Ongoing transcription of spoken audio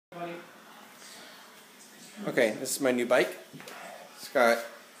Okay, this is my new bike. It's got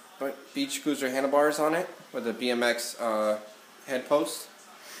beach cruiser handlebars on it with a BMX head post.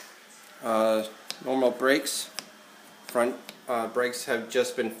 Normal brakes. Front brakes have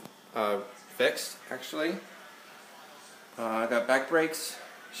just been fixed, actually. I got back brakes.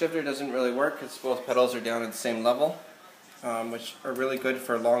 Shifter doesn't really work because both pedals are down at the same level, which are really good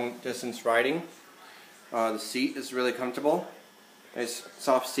for long distance riding. The seat is really comfortable. Nice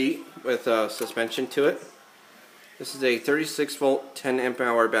soft seat with suspension to it. This is a 36 volt 10 amp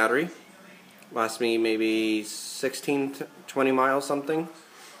hour battery. Lasts me maybe 16 to 20 miles something.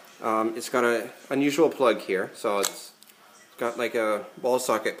 It's got an unusual plug here, so it's got like a wall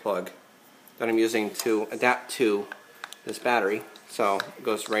socket plug that I'm using to adapt to this battery. So it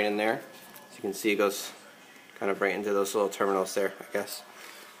goes right in there. As you can see, it goes kind of right into those little terminals there, I guess.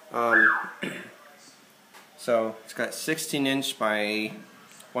 So it's got 16-inch by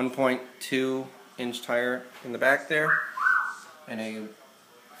 1.2 inch tire in the back there, and a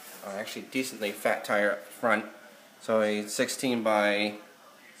actually decently fat tire up front. So a 16 by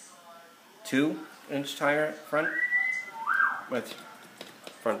 2 inch tire up front with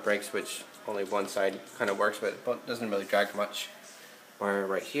front brakes, which only one side kind of works, but it doesn't really drag much. Wire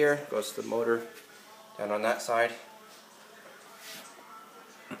right here goes to the motor down on that side.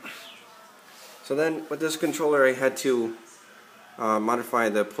 So then with this controller I had to modify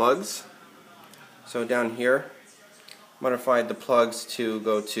the plugs. So down here, modified the plugs to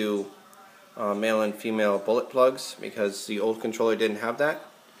go to male and female bullet plugs because the old controller didn't have that.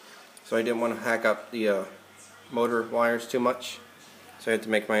 So I didn't want to hack up the motor wires too much, so I had to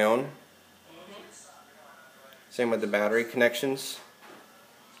make my own. Same with the battery connections.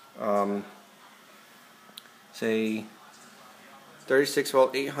 Say 36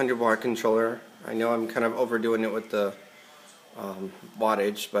 volt 800 watt controller. I know I'm kind of overdoing it with the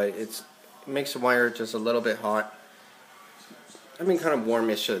wattage, but it makes the wire just a little bit hot. I mean, kind of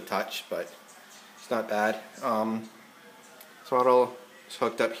warmish to the touch, but it's not bad. Throttle is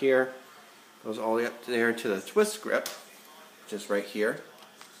hooked up here. Goes all the way up there to the twist grip, which is right here.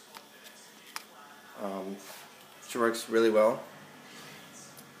 Which works really well.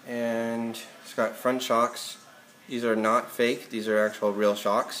 And it's got front shocks. These are not fake, these are actual real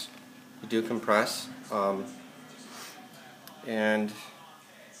shocks. They do compress. And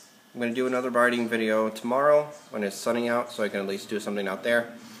I'm going to do another riding video tomorrow when it's sunny out, so I can at least do something out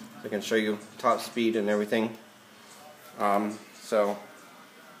there. So I can show you top speed and everything. So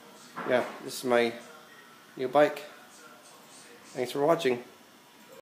yeah, this is my new bike. Thanks for watching.